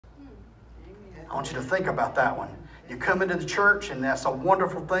I want you to think about that one. You come into the church, and that's a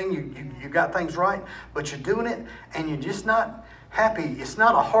wonderful thing. You got things right, but you're doing it, and you're just not happy. It's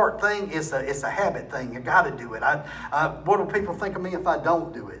not a heart thing. It's a habit thing. You got to do it. What do people think of me if I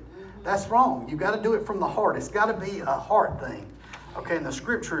don't do it? That's wrong. You got to do it from the heart. It's got to be a heart thing. Okay, and the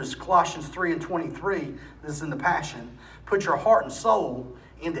scripture is Colossians 3:23. This is in the Passion. Put your heart and soul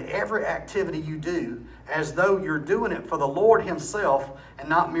into every activity you do, as though you're doing it for the Lord Himself and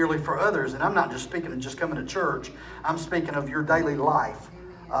not merely for others. And I'm not just speaking of just coming to church. I'm speaking of your daily life,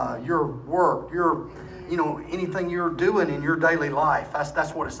 your work, anything you're doing in your daily life.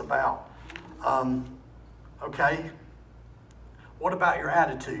 That's what it's about. Okay. What about your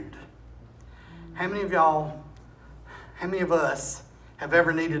attitude? How many of us have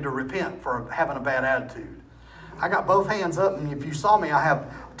ever needed to repent for having a bad attitude? I got both hands up, and if you saw me, I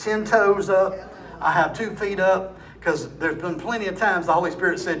have 10 toes up. I have 2 feet up, because there's been plenty of times the Holy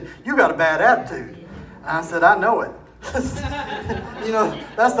Spirit said, "You got a bad attitude." And I said, "I know it."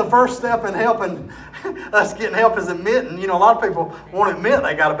 That's the first step in helping us getting help, is admitting. A lot of people won't admit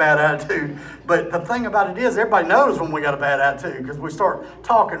they got a bad attitude. But the thing about it is, everybody knows when we got a bad attitude, because we start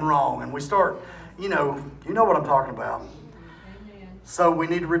talking wrong, and we start, you know what I'm talking about. So we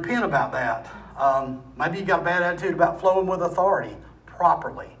need to repent about that. Maybe you got a bad attitude about flowing with authority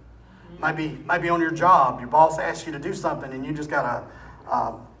properly. Maybe on your job, your boss asks you to do something, and you just got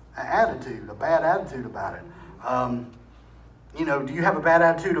a bad attitude about it. Do you have a bad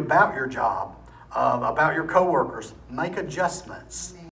attitude about your job, about your coworkers? Make adjustments.